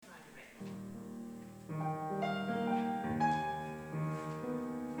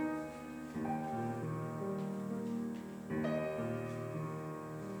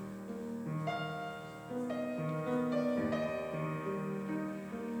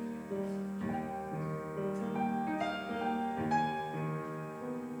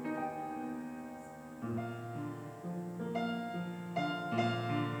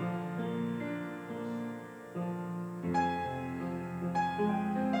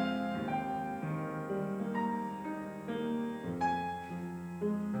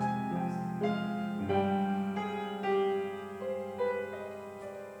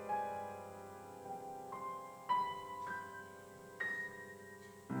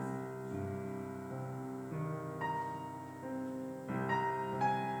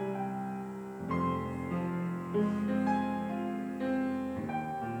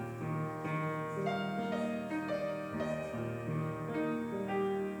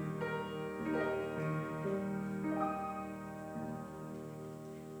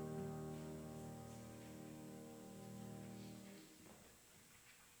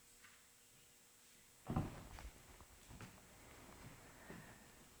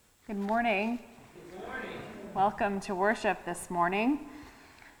Good morning. Good morning. Welcome to worship this morning.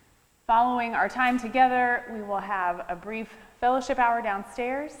 Following our time together, we will have a brief fellowship hour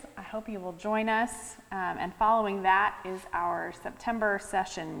downstairs. I hope you will join us. And following that is our September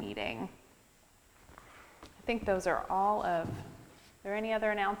session meeting. I think those are all of. Are there any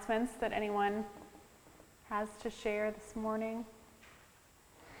other announcements that anyone has to share this morning?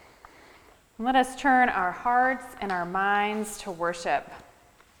 Let us turn our hearts and our minds to worship.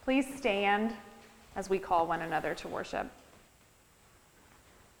 Please stand as we call one another to worship.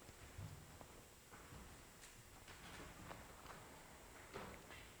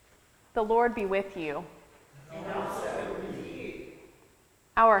 The Lord be with you. And also with you.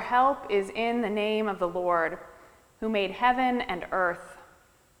 Our help is in the name of the Lord, who made heaven and earth.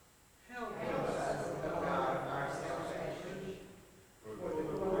 Help us, O God of our salvation, for the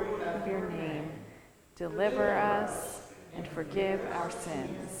glory Of your name, deliver us and forgive our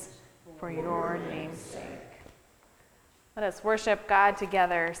sins, for your name's sake. Let us worship God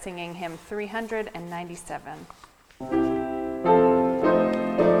together, singing hymn 397.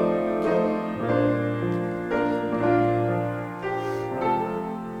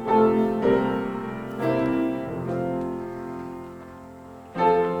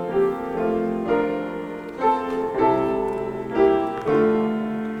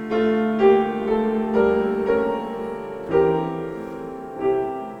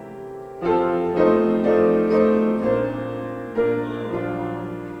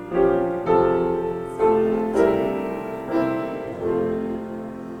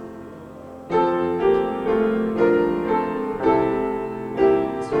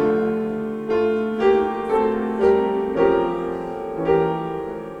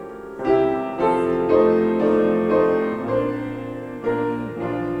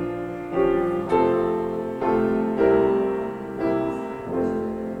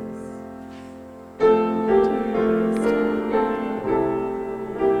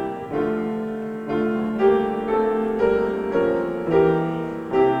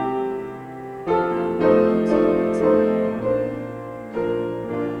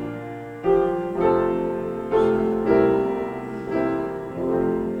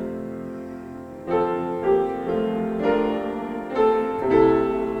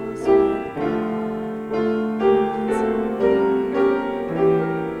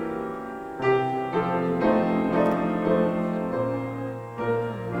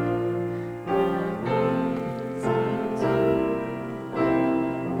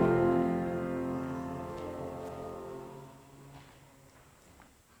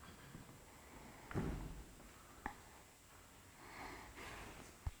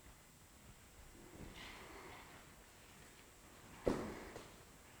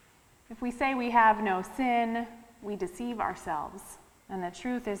 If we say we have no sin, we deceive ourselves, and the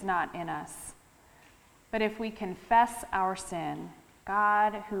truth is not in us. But if we confess our sin,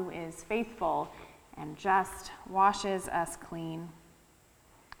 God, who is faithful and just, washes us clean.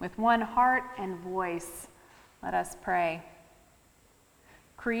 With one heart and voice, let us pray.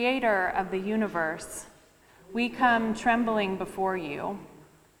 Creator of the universe, we come trembling before you,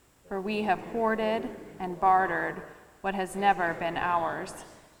 for we have hoarded and bartered what has never been ours,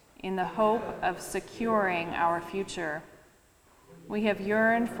 in the hope of securing our future. We have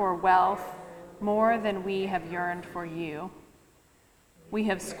yearned for wealth more than we have yearned for you. We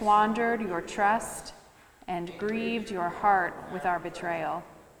have squandered your trust and grieved your heart with our betrayal.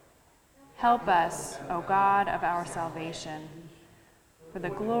 Help us, O God of our salvation. For the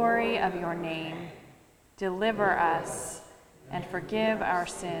glory of your name, deliver us and forgive our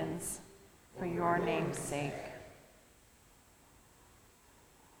sins for your name's sake.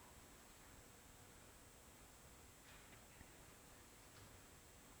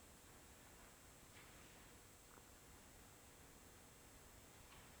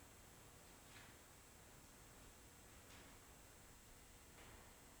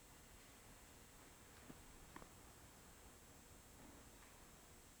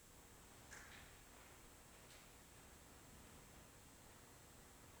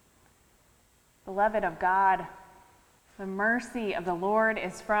 Beloved of God, the mercy of the Lord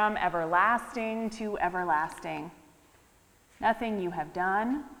is from everlasting to everlasting. Nothing you have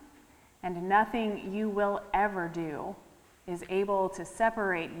done and nothing you will ever do is able to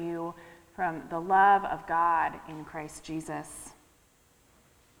separate you from the love of God in Christ Jesus.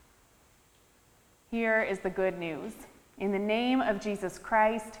 Here is the good news. In the name of Jesus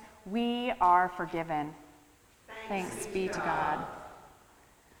Christ, we are forgiven. Thanks be to God.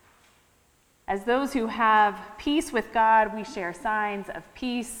 As those who have peace with God, we share signs of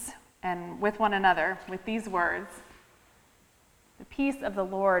peace and with one another with these words. The peace of the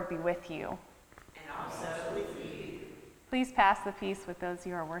Lord be with you. And also with you. Please pass the peace with those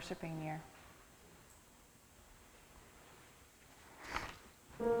you are worshiping near.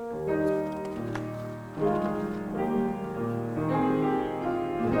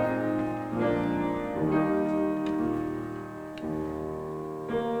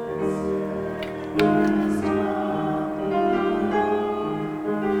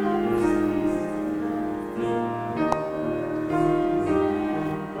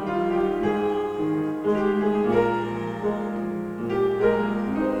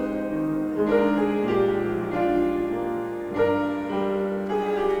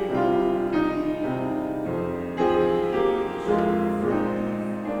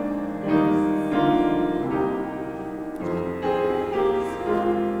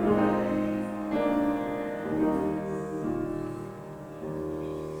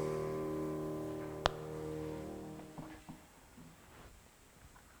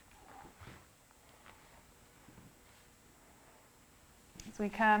 As we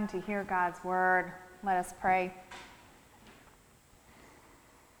come to hear God's word, let us pray.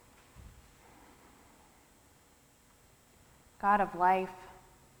 God of life,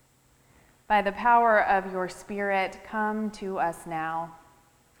 by the power of your Spirit, come to us now.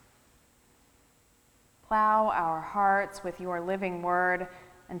 Plow our hearts with your living word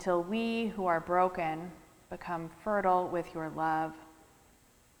until we who are broken become fertile with your love.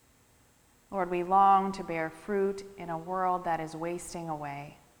 Lord, we long to bear fruit in a world that is wasting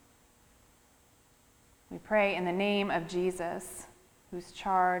away. We pray in the name of Jesus, whose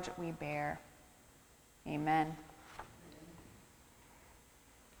charge we bear. Amen.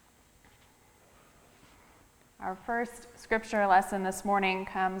 Our first scripture lesson this morning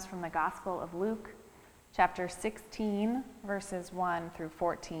comes from the Gospel of Luke, chapter 16, verses 1 through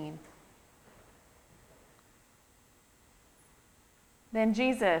 14. Then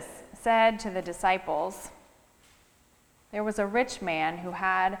Jesus said to the disciples, "There was a rich man who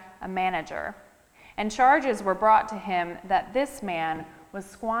had a manager, and charges were brought to him that this man was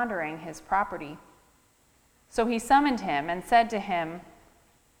squandering his property. So he summoned him and said to him,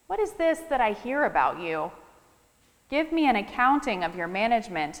 'What is this that I hear about you? Give me an accounting of your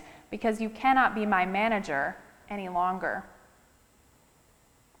management, because you cannot be my manager any longer.'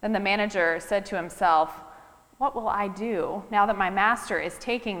 Then the manager said to himself, 'What will I do now that my master is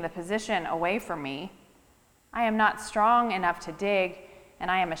taking the position away from me? I am not strong enough to dig, and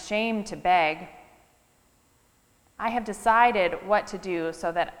I am ashamed to beg. I have decided what to do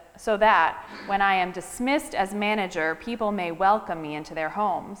so that when I am dismissed as manager, people may welcome me into their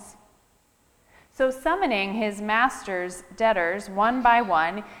homes.' So summoning his master's debtors one by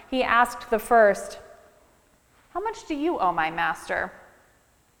one, he asked the first, 'How much do you owe my master?'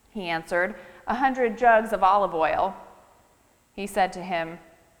 He answered, 100 jugs of olive oil.' He said to him,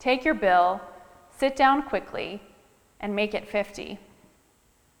 'Take your bill, sit down quickly, and make it 50.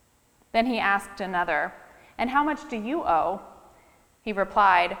 Then he asked another, 'And how much do you owe?' He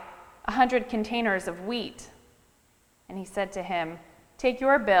replied, 100 containers of wheat.' And he said to him, 'Take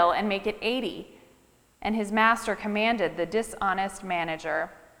your bill and make it 80. And his master commended the dishonest manager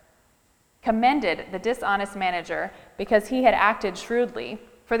because he had acted shrewdly.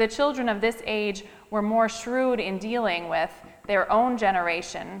 For the children of this age were more shrewd in dealing with their own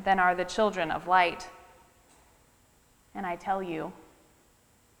generation than are the children of light. And I tell you,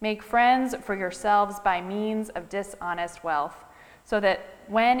 make friends for yourselves by means of dishonest wealth, so that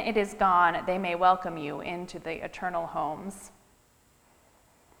when it is gone, they may welcome you into the eternal homes.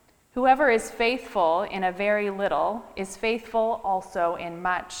 Whoever is faithful in a very little is faithful also in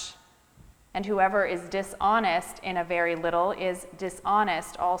much. And whoever is dishonest in a very little is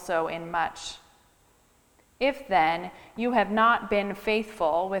dishonest also in much. If then you have not been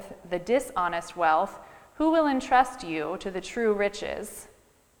faithful with the dishonest wealth, who will entrust you to the true riches?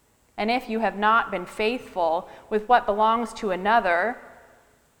 And if you have not been faithful with what belongs to another,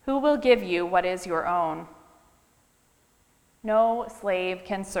 who will give you what is your own? No slave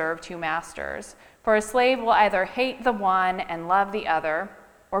can serve two masters, for a slave will either hate the one and love the other,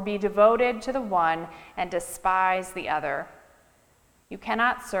 or be devoted to the one and despise the other. You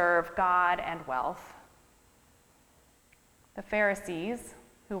cannot serve God and wealth." The Pharisees,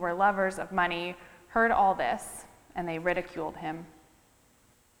 who were lovers of money, heard all this, and they ridiculed him.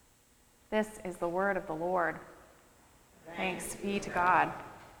 This is the word of the Lord. Thanks be to God.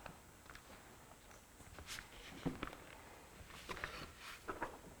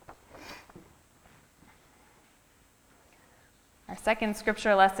 Our second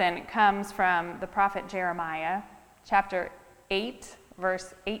scripture lesson comes from the prophet Jeremiah, chapter 8,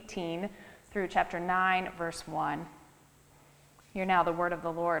 verse 18 through chapter 9, verse 1. Hear now the word of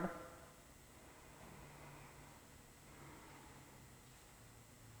the Lord.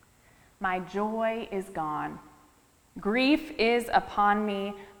 My joy is gone. Grief is upon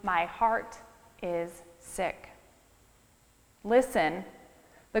me. My heart is sick. Listen,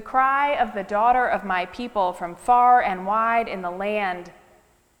 the cry of the daughter of my people from far and wide in the land.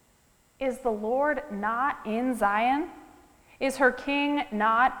 Is the Lord not in Zion? Is her king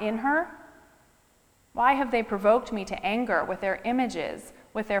not in her? Why have they provoked me to anger with their images,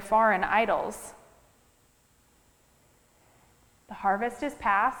 with their foreign idols? The harvest is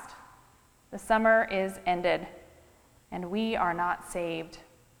past, the summer is ended, and we are not saved.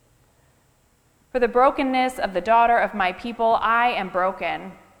 For the brokenness of the daughter of my people, I am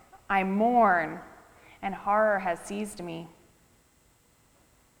broken. I mourn, and horror has seized me.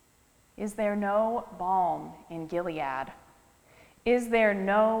 Is there no balm in Gilead? Is there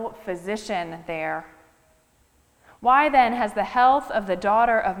no physician there? Why then has the health of the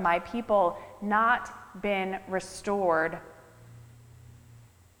daughter of my people not been restored?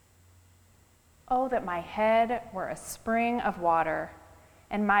 Oh, that my head were a spring of water,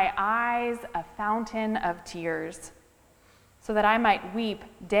 and my eyes a fountain of tears, so that I might weep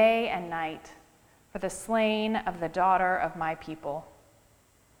day and night for the slain of the daughter of my people.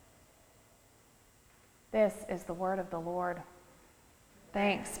 This is the word of the Lord.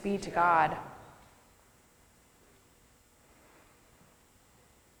 Thanks be to God.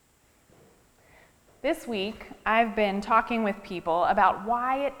 This week, I've been talking with people about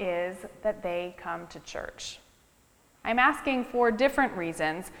why it is that they come to church. I'm asking for different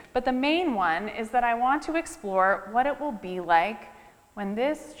reasons, but the main one is that I want to explore what it will be like when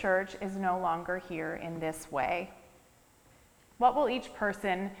this church is no longer here in this way. What will each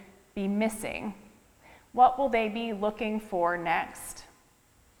person be missing? What will they be looking for next?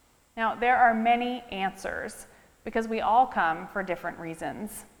 Now, there are many answers because we all come for different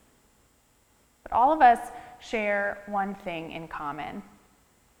reasons. But all of us share one thing in common.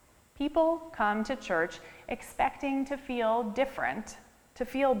 People come to church expecting to feel different, to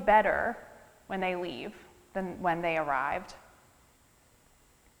feel better when they leave than when they arrived.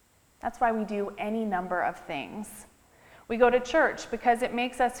 That's why we do any number of things. We go to church because it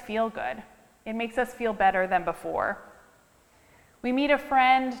makes us feel good. It makes us feel better than before. We meet a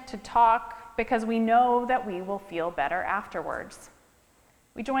friend to talk because we know that we will feel better afterwards.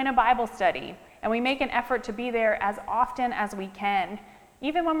 We join a Bible study, and we make an effort to be there as often as we can,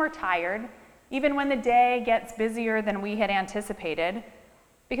 even when we're tired, even when the day gets busier than we had anticipated,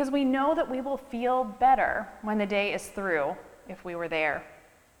 because we know that we will feel better when the day is through if we were there.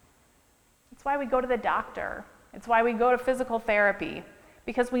 It's why we go to the doctor. It's why we go to physical therapy,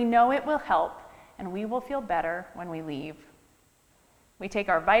 because we know it will help and we will feel better when we leave. We take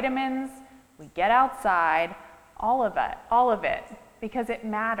our vitamins, we get outside, all of it, because it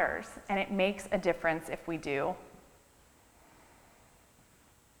matters and it makes a difference if we do.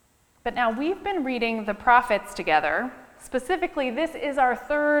 But now we've been reading the prophets together. Specifically, this is our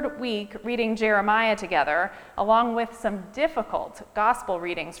third week reading Jeremiah together, along with some difficult gospel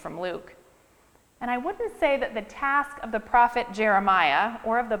readings from Luke. And I wouldn't say that the task of the prophet Jeremiah,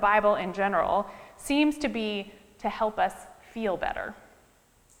 or of the Bible in general, seems to be to help us feel better.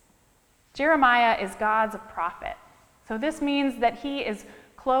 Jeremiah is God's prophet. So this means that he is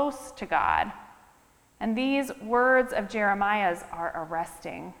close to God. And these words of Jeremiah's are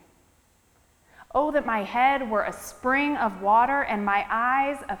arresting. Oh, that my head were a spring of water and my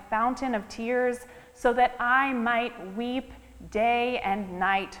eyes a fountain of tears, so that I might weep day and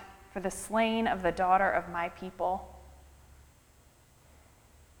night for the slain of the daughter of my people.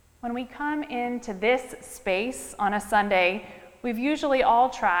 When we come into this space on a Sunday, we've usually all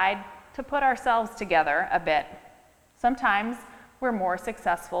tried to put ourselves together a bit. Sometimes we're more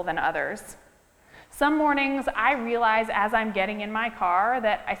successful than others. Some mornings I realize as I'm getting in my car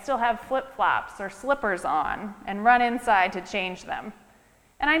that I still have flip-flops or slippers on and run inside to change them.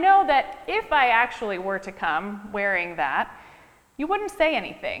 And I know that if I actually were to come wearing that, you wouldn't say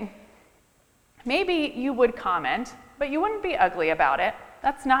anything. Maybe you would comment, but you wouldn't be ugly about it.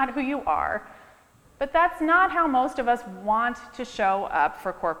 That's not who you are. But that's not how most of us want to show up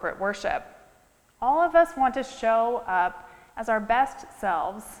for corporate worship. All of us want to show up as our best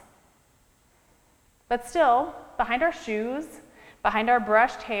selves. But still, behind our shoes, behind our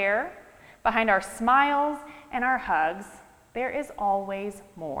brushed hair, behind our smiles and our hugs, there is always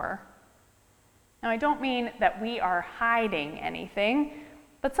more. Now, I don't mean that we are hiding anything,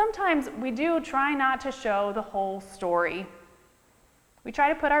 but sometimes we do try not to show the whole story. We try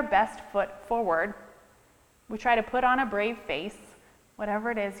to put our best foot forward. We try to put on a brave face,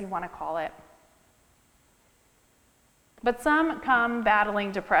 whatever it is you want to call it. But some come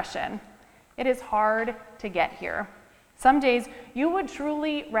battling depression. It is hard to get here. Some days you would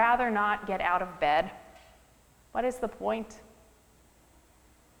truly rather not get out of bed. What is the point?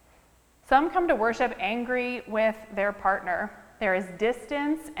 Some come to worship angry with their partner. There is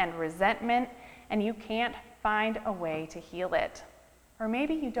distance and resentment, and you can't find a way to heal it. Or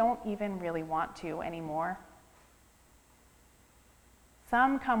maybe you don't even really want to anymore.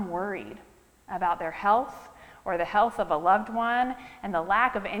 Some come worried about their health or the health of a loved one and the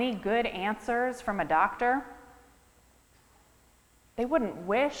lack of any good answers from a doctor. They wouldn't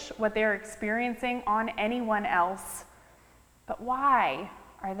wish what they're experiencing on anyone else. But why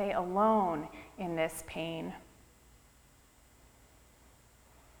are they alone in this pain?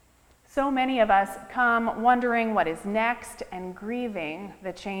 So many of us come wondering what is next and grieving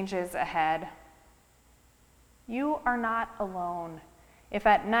the changes ahead. You are not alone. If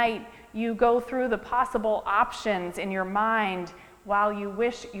at night you go through the possible options in your mind while you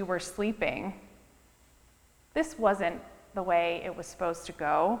wish you were sleeping, this wasn't the way it was supposed to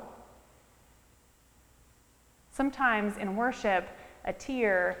go. Sometimes in worship, a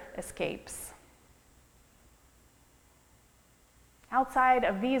tear escapes. Outside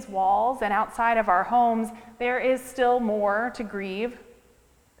of these walls and outside of our homes, there is still more to grieve.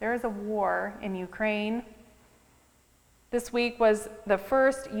 There is a war in Ukraine. This week was the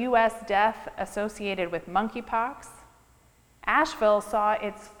first U.S. death associated with monkeypox. Asheville saw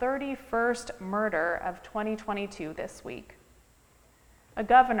its 31st murder of 2022 this week. A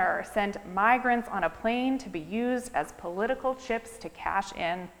governor sent migrants on a plane to be used as political chips to cash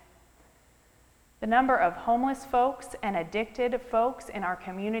in. The number of homeless folks and addicted folks in our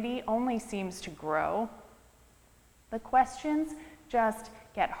community only seems to grow. The questions just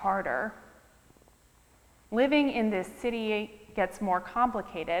get harder. Living in this city gets more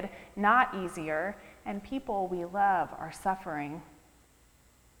complicated, not easier, and people we love are suffering.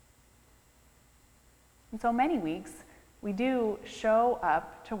 And so many weeks, we do show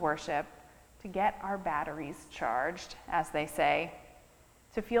up to worship to get our batteries charged, as they say,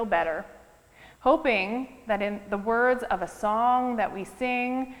 to feel better, hoping that in the words of a song that we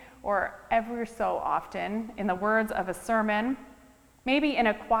sing, or every so often in the words of a sermon, maybe in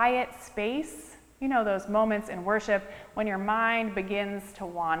a quiet space, you know those moments in worship when your mind begins to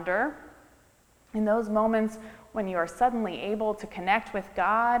wander, in those moments when you are suddenly able to connect with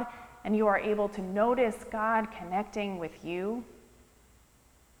God and you are able to notice God connecting with you.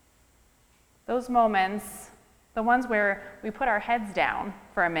 Those moments, the ones where we put our heads down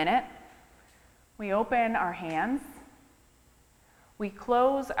for a minute, we open our hands, we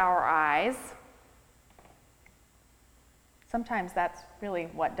close our eyes. Sometimes that's really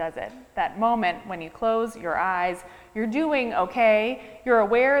what does it. That moment when you close your eyes, you're doing okay, you're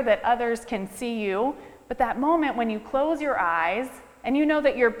aware that others can see you, but that moment when you close your eyes and you know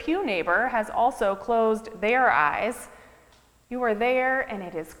that your pew neighbor has also closed their eyes, you are there and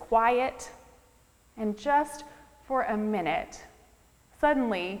it is quiet, and just for a minute,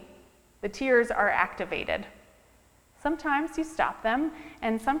 suddenly the tears are activated. Sometimes you stop them,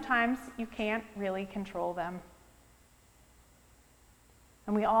 and sometimes you can't really control them.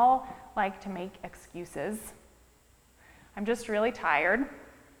 And we all like to make excuses. I'm just really tired.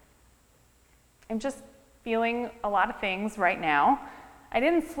 I'm just feeling a lot of things right now. I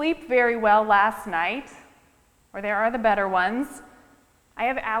didn't sleep very well last night, or there are the better ones. I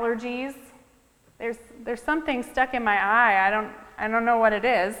have allergies. There's something stuck in my eye. I don't know what it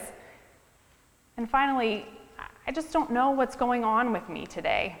is. And finally, I just don't know what's going on with me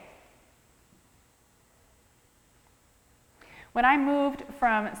today. When I moved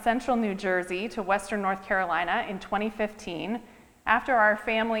from central New Jersey to western North Carolina in 2015, after our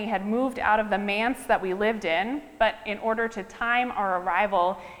family had moved out of the manse that we lived in, but in order to time our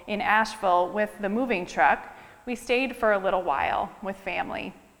arrival in Asheville with the moving truck, we stayed for a little while with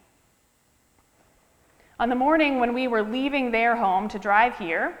family. On the morning when we were leaving their home to drive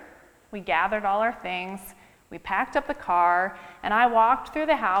here, we gathered all our things, we packed up the car, and I walked through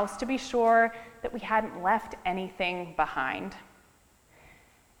the house to be sure that we hadn't left anything behind.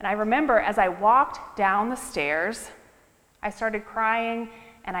 And I remember as I walked down the stairs, I started crying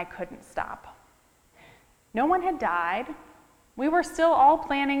and I couldn't stop. No one had died. We were still all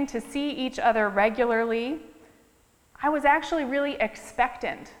planning to see each other regularly. I was actually really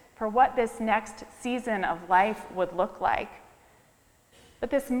expectant for what this next season of life would look like.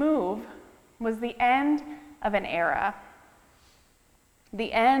 But this move was the end of an era.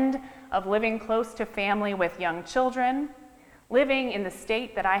 The end of living close to family with young children, living in the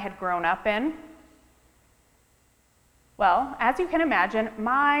state that I had grown up in. Well, as you can imagine,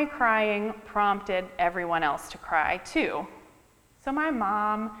 my crying prompted everyone else to cry too. So my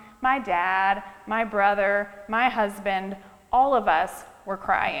mom, my dad, my brother, my husband, all of us were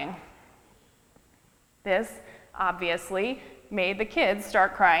crying. This obviously made the kids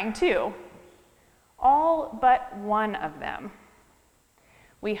start crying too. All but one of them.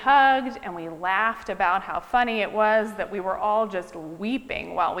 We hugged and we laughed about how funny it was that we were all just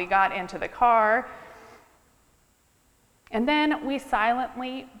weeping while we got into the car. And then we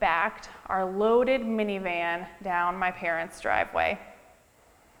silently backed our loaded minivan down my parents' driveway.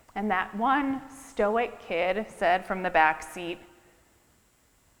 And that one stoic kid said from the back seat,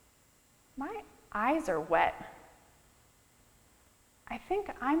 "My eyes are wet. I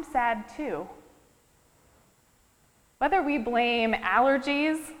think I'm sad too." Whether we blame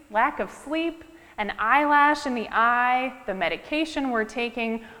allergies, lack of sleep, an eyelash in the eye, the medication we're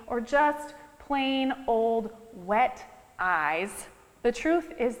taking, or just plain old wet eyes, the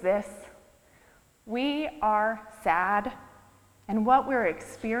truth is this: we are sad, and what we're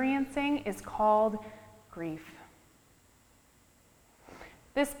experiencing is called grief.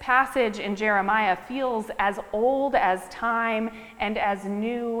 This passage in Jeremiah feels as old as time and as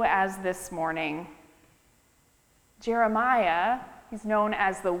new as this morning. Jeremiah, he's known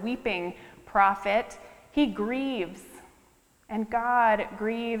as the weeping prophet, he grieves, and God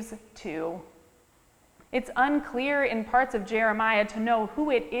grieves too. It's unclear in parts of Jeremiah to know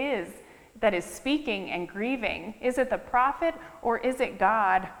who it is that is speaking and grieving. Is it the prophet or is it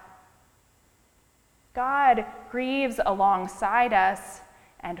God? God grieves alongside us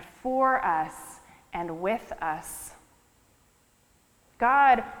and for us and with us.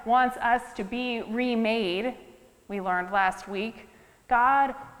 God wants us to be remade, we learned last week.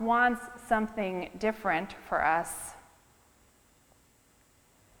 God wants something different for us.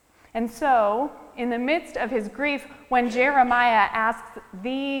 And so, in the midst of his grief, when Jeremiah asks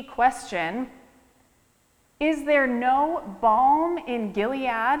the question, "Is there no balm in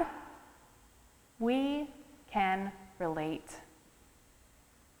Gilead?" we can relate.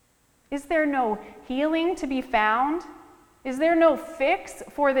 Is there no healing to be found? Is there no fix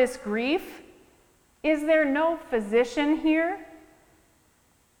for this grief? Is there no physician here?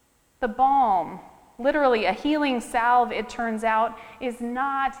 The balm, literally a healing salve, it turns out, is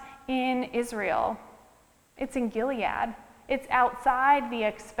not in Israel. It's in Gilead. It's outside the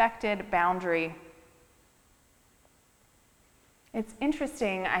expected boundary. It's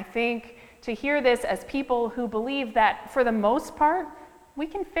interesting, I think, to hear this as people who believe that, for the most part, we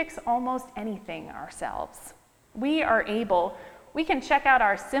can fix almost anything ourselves. We are able. We can check out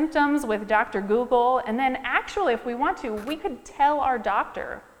our symptoms with Dr. Google, and then actually, if we want to, we could tell our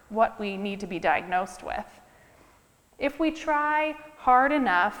doctor what we need to be diagnosed with. If we try hard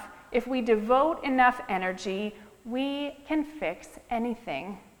enough, if we devote enough energy, we can fix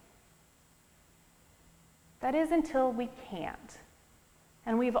anything. That is until we can't.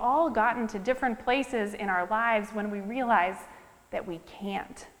 And we've all gotten to different places in our lives when we realize that we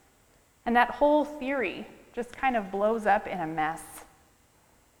can't. And that whole theory just kind of blows up in a mess.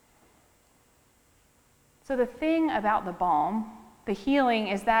 So the thing about the balm, the healing,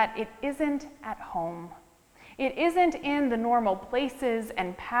 is that it isn't at home. It isn't in the normal places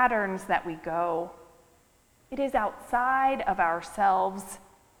and patterns that we go. It is outside of ourselves.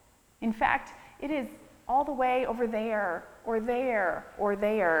 In fact, it is all the way over there, or there, or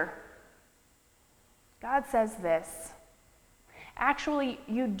there. God says this: actually,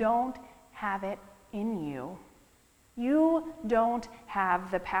 you don't have it in you. You don't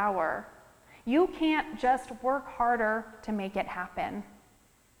have the power. You can't just work harder to make it happen.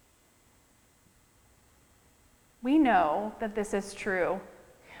 We know that this is true.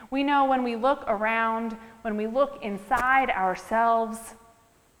 We know when we look around, when we look inside ourselves,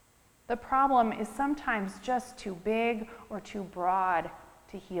 the problem is sometimes just too big or too broad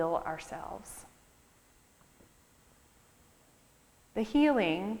to heal ourselves. The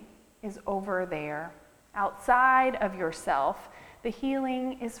healing is over there, outside of yourself. The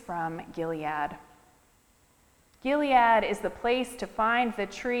healing is from Gilead. Gilead is the place to find the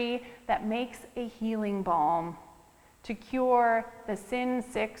tree that makes a healing balm, to cure the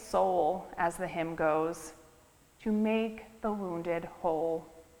sin-sick soul, as the hymn goes, to make the wounded whole.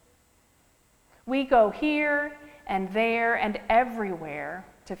 We go here and there and everywhere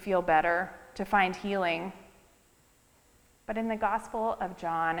to feel better, to find healing. But in the Gospel of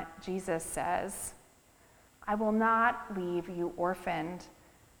John, Jesus says, "I will not leave you orphaned.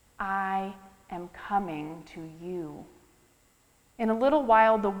 I am coming to you. In a little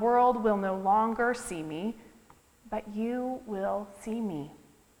while, the world will no longer see me, but you will see me.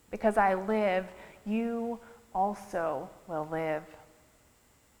 Because I live, you also will live.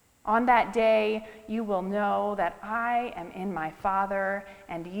 On that day, you will know that I am in my Father,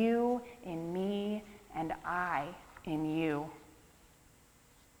 and you in me, and I in you.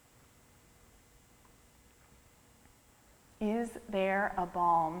 Is there a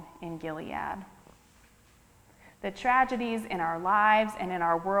balm in Gilead? The tragedies in our lives and in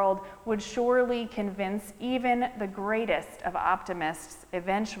our world would surely convince even the greatest of optimists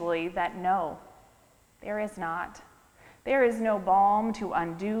eventually that no, there is not. There is no balm to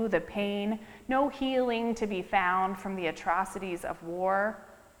undo the pain, no healing to be found from the atrocities of war.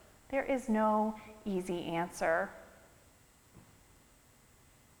 There is no easy answer.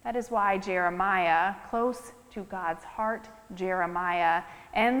 That is why Jeremiah, close to God's heart, Jeremiah,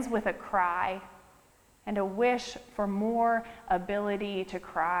 ends with a cry and a wish for more ability to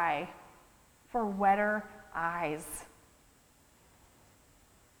cry, for wetter eyes.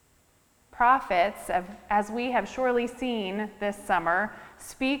 Prophets, as we have surely seen this summer,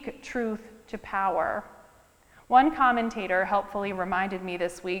 speak truth to power. One commentator helpfully reminded me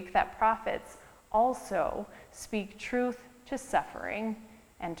this week that prophets also speak truth to suffering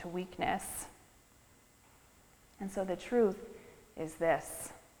and to weakness. And so the truth is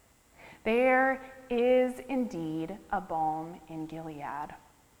this: there is indeed a balm in Gilead.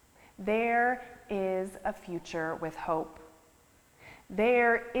 There is a future with hope.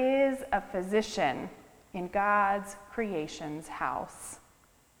 There is a physician in God's creation's house.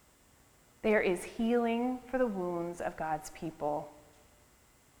 There is healing for the wounds of God's people.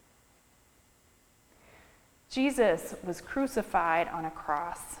 Jesus was crucified on a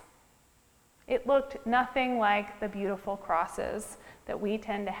cross. It looked nothing like the beautiful crosses that we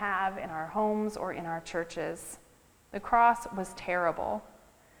tend to have in our homes or in our churches. The cross was terrible.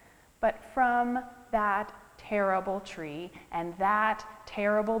 But from that terrible tree and that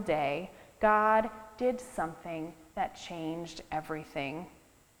terrible day, God did something that changed everything,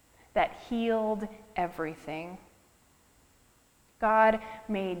 that healed everything. God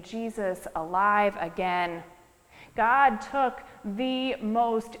made Jesus alive again. God took the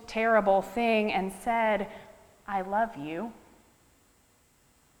most terrible thing and said, I love you.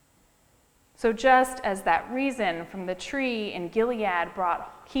 So just as that reason from the tree in Gilead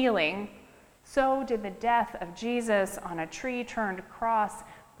brought healing, so did the death of Jesus on a tree-turned cross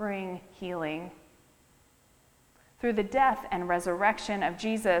bring healing. Through the death and resurrection of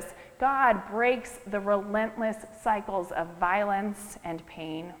Jesus, God breaks the relentless cycles of violence and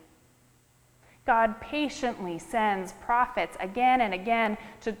pain. God patiently sends prophets again and again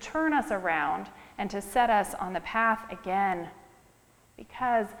to turn us around and to set us on the path again,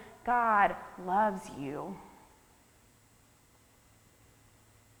 because God loves you.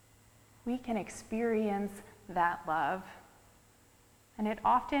 We can experience that love, and it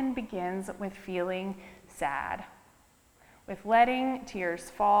often begins with feeling sad, with letting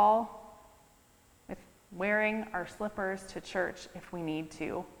tears fall, with wearing our slippers to church if we need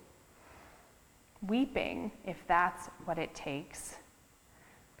to, weeping if that's what it takes,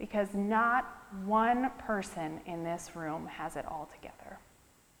 because not one person in this room has it all together.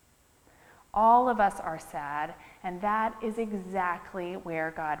 All of us are sad, and that is exactly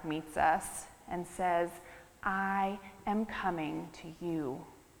where God meets us and says, I am coming to you.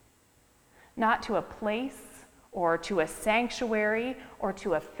 Not to a place or to a sanctuary or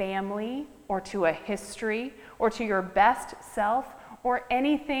to a family or to a history or to your best self or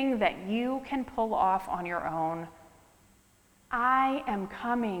anything that you can pull off on your own. I am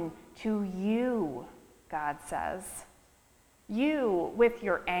coming to you, God says. You with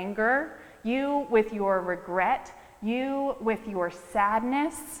your anger, you with your regret, you with your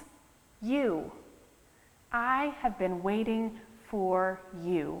sadness, you. I have been waiting for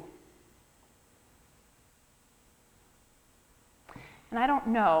you. And I don't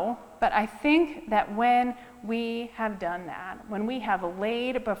know, but I think that when we have done that, when we have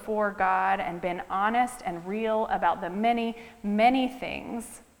laid before God and been honest and real about the many, many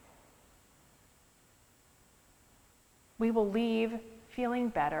things, we will leave feeling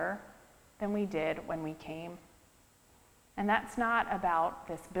better than we did when we came. And that's not about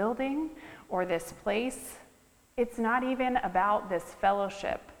this building or this place. It's not even about this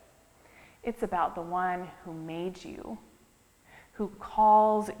fellowship. It's about the one who made you, who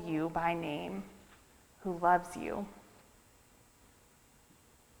calls you by name, who loves you.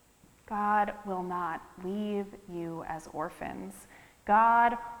 God will not leave you as orphans.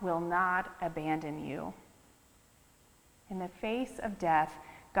 God will not abandon you. In the face of death,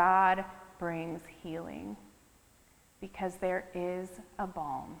 God brings healing, because there is a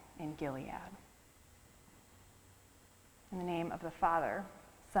balm in Gilead. In the name of the Father,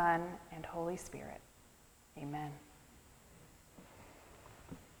 Son, and Holy Spirit. Amen.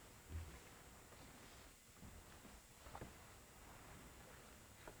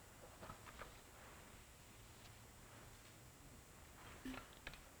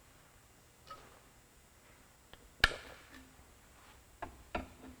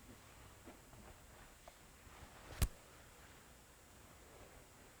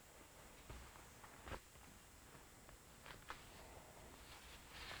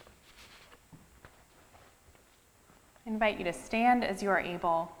 I invite you to stand as you are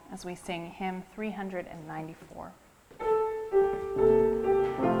able as we sing hymn 394.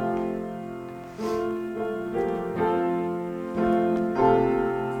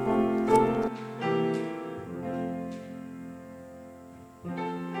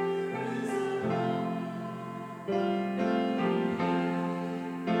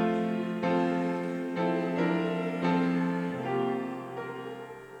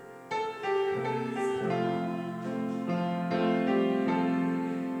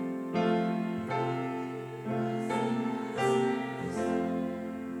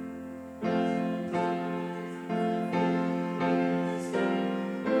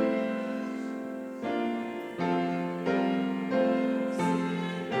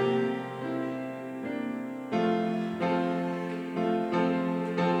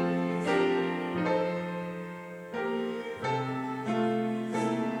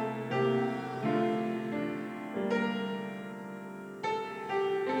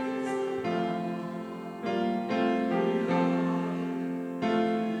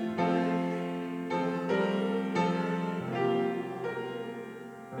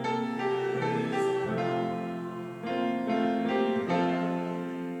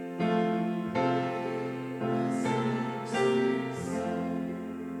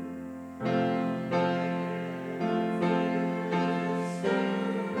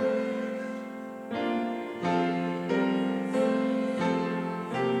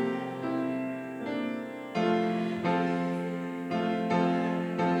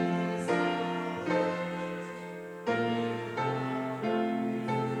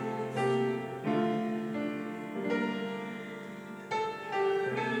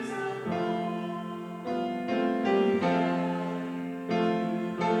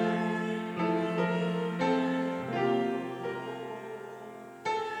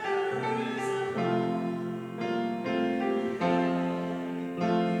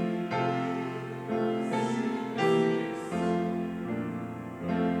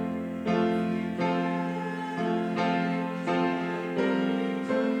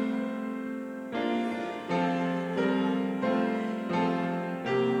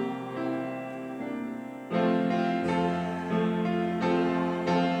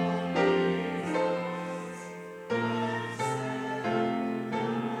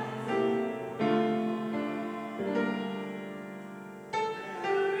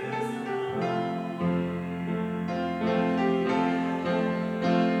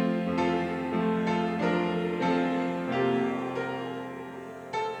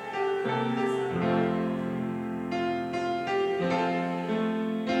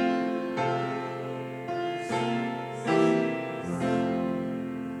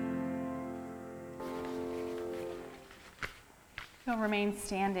 We'll remain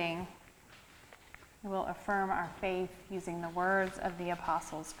standing. We will affirm our faith using the words of the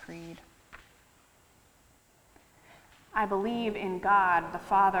Apostles' Creed. I believe in God, the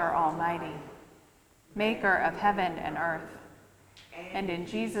Father Almighty, maker of heaven and earth, and in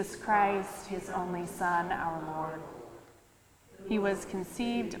Jesus Christ, his only Son, our Lord. He was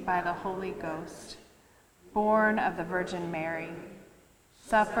conceived by the Holy Ghost, born of the Virgin Mary,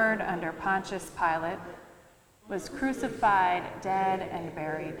 suffered under Pontius Pilate, was crucified, dead, and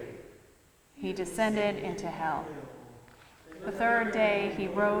buried. He descended into hell. The third day he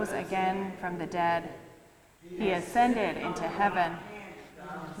rose again from the dead. He ascended into heaven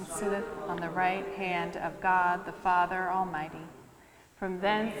and sitteth on the right hand of God the Father Almighty. From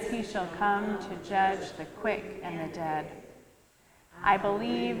thence he shall come to judge the quick and the dead. I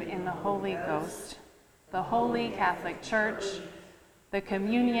believe in the Holy Ghost, the Holy Catholic Church, the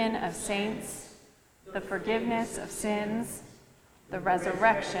communion of saints, the forgiveness of sins, the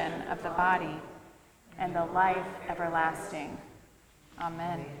resurrection of the body, and the life everlasting.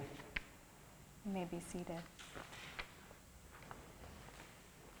 Amen. You may be seated.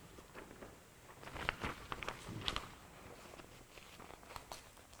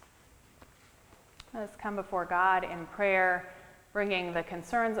 Let us come before God in prayer, bringing the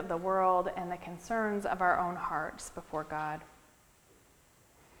concerns of the world and the concerns of our own hearts before God.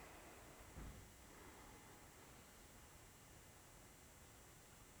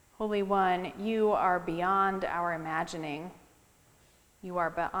 Holy One, you are beyond our imagining. You are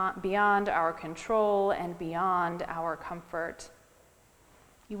beyond our control and beyond our comfort.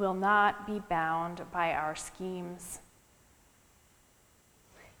 You will not be bound by our schemes.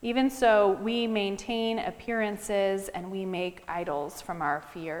 Even so, we maintain appearances and we make idols from our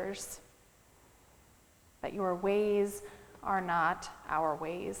fears. But your ways are not our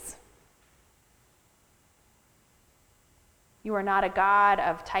ways. You are not a God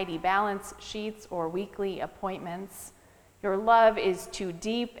of tidy balance sheets or weekly appointments. Your love is too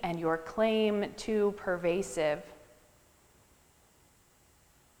deep and your claim too pervasive.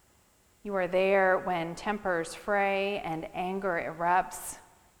 You are there when tempers fray and anger erupts.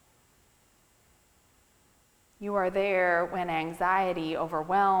 You are there when anxiety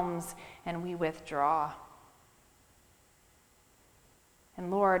overwhelms and we withdraw. And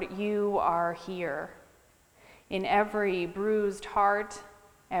Lord, you are here in every bruised heart,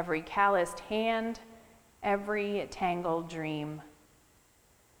 every calloused hand, every tangled dream.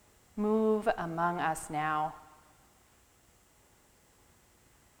 Move among us now.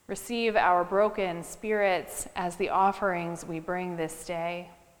 Receive our broken spirits as the offerings we bring this day.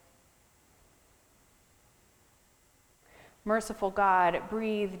 Merciful God,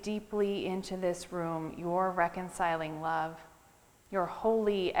 breathe deeply into this room your reconciling love, your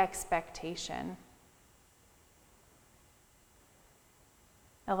holy expectation.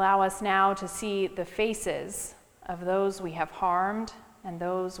 Allow us now to see the faces of those we have harmed and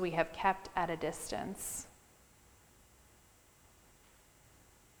those we have kept at a distance.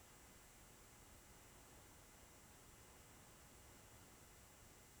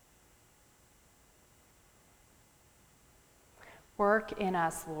 Work in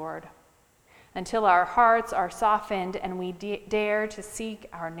us, Lord, until our hearts are softened and we dare to seek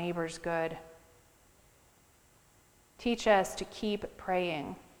our neighbor's good. Teach us to keep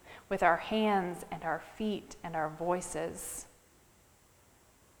praying with our hands and our feet and our voices.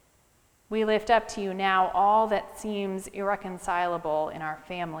 We lift up to you now all that seems irreconcilable in our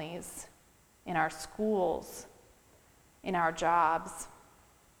families, in our schools, in our jobs.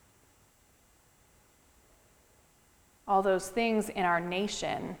 All those things in our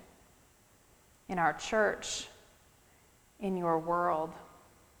nation, in our church, in your world.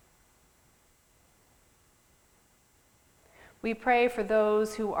 We pray for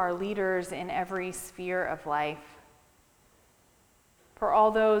those who are leaders in every sphere of life, for all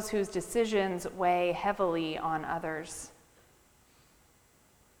those whose decisions weigh heavily on others.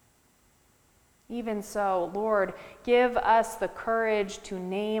 Even so, Lord, give us the courage to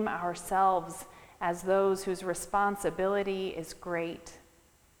name ourselves as those whose responsibility is great.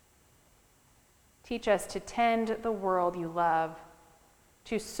 Teach us to tend the world you love,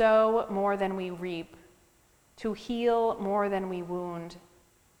 to sow more than we reap, to heal more than we wound,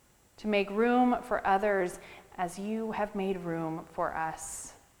 to make room for others as you have made room for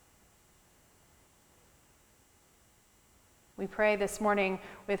us. We pray this morning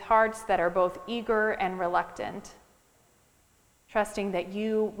with hearts that are both eager and reluctant, trusting that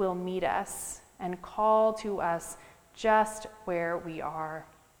you will meet us and call to us just where we are.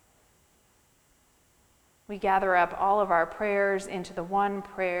 We gather up all of our prayers into the one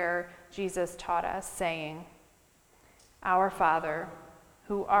prayer Jesus taught us, saying, Our Father,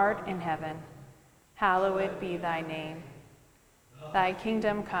 who art in heaven, hallowed be thy name. Thy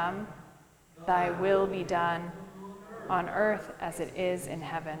kingdom come, thy will be done, on earth as it is in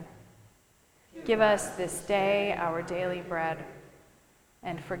heaven. Give us this day our daily bread,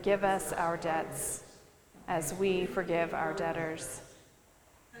 and forgive us our debts, as we forgive our debtors.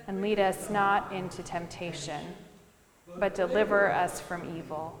 And lead us not into temptation, but deliver us from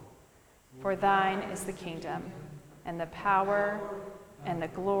evil. For thine is the kingdom, and the power, and the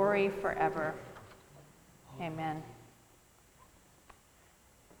glory forever. Amen.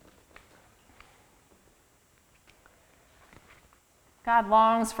 God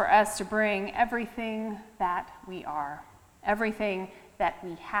longs for us to bring everything that we are, everything that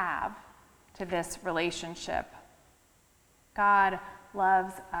we have to this relationship. God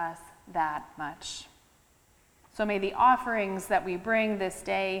loves us that much. So may the offerings that we bring this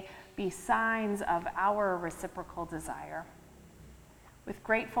day be signs of our reciprocal desire. With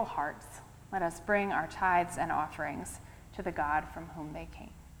grateful hearts, let us bring our tithes and offerings to the God from whom they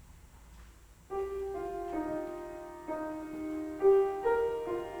came.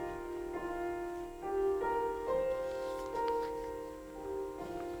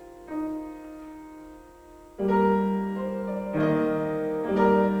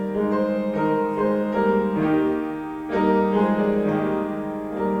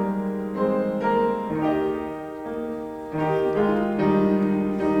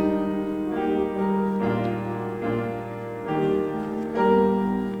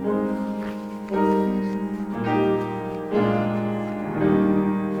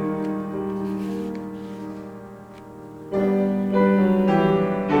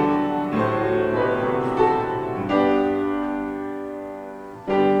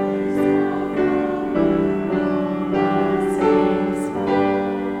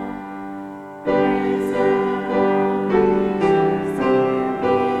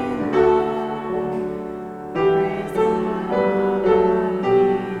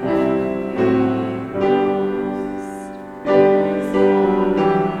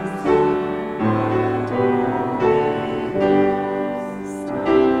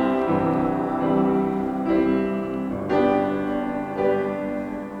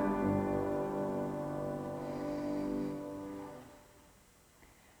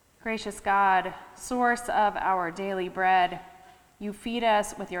 Gracious God, source of our daily bread, you feed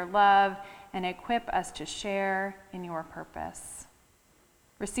us with your love and equip us to share in your purpose.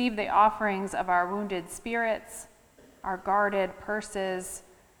 Receive the offerings of our wounded spirits, our guarded purses,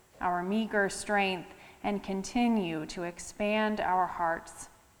 our meager strength, and continue to expand our hearts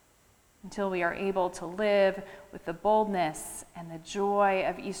until we are able to live with the boldness and the joy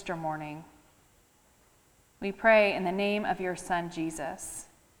of Easter morning. We pray in the name of your Son, Jesus,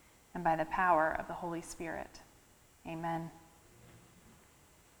 and by the power of the Holy Spirit. Amen.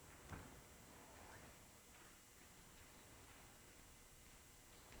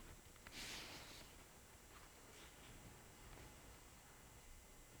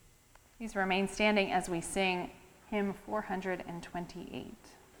 Please remain standing as we sing hymn 428.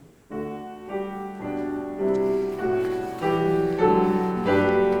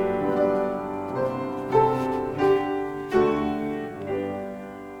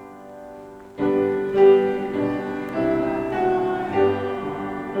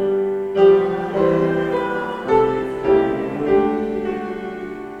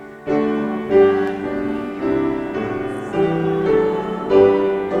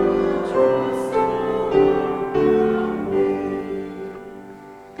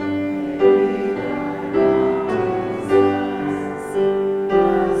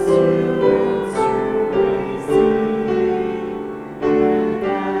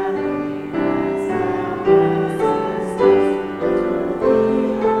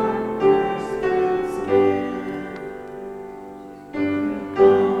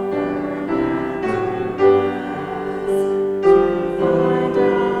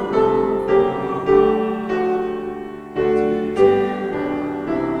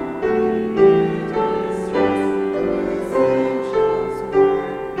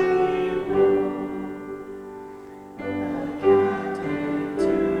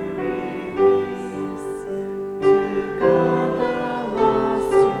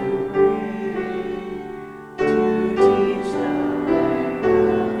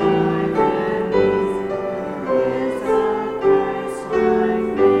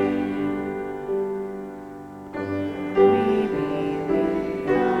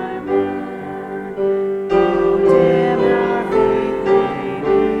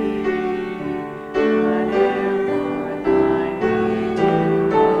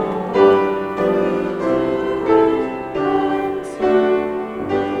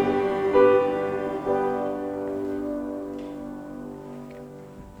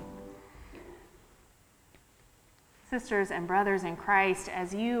 Sisters and brothers in Christ,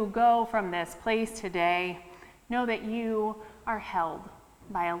 as you go from this place today, know that you are held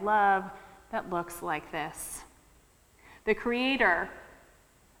by a love that looks like this. The Creator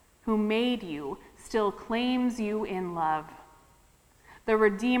who made you still claims you in love. The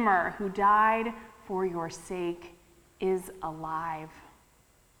Redeemer who died for your sake is alive.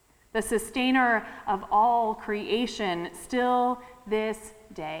 The Sustainer of all creation still this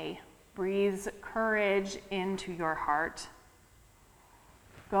day breathes courage into your heart.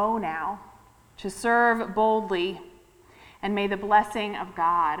 Go now to serve boldly, and may the blessing of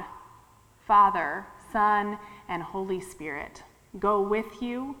God, Father, Son, and Holy Spirit go with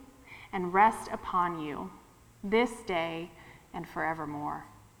you and rest upon you this day and forevermore.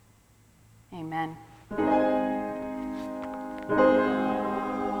 Amen.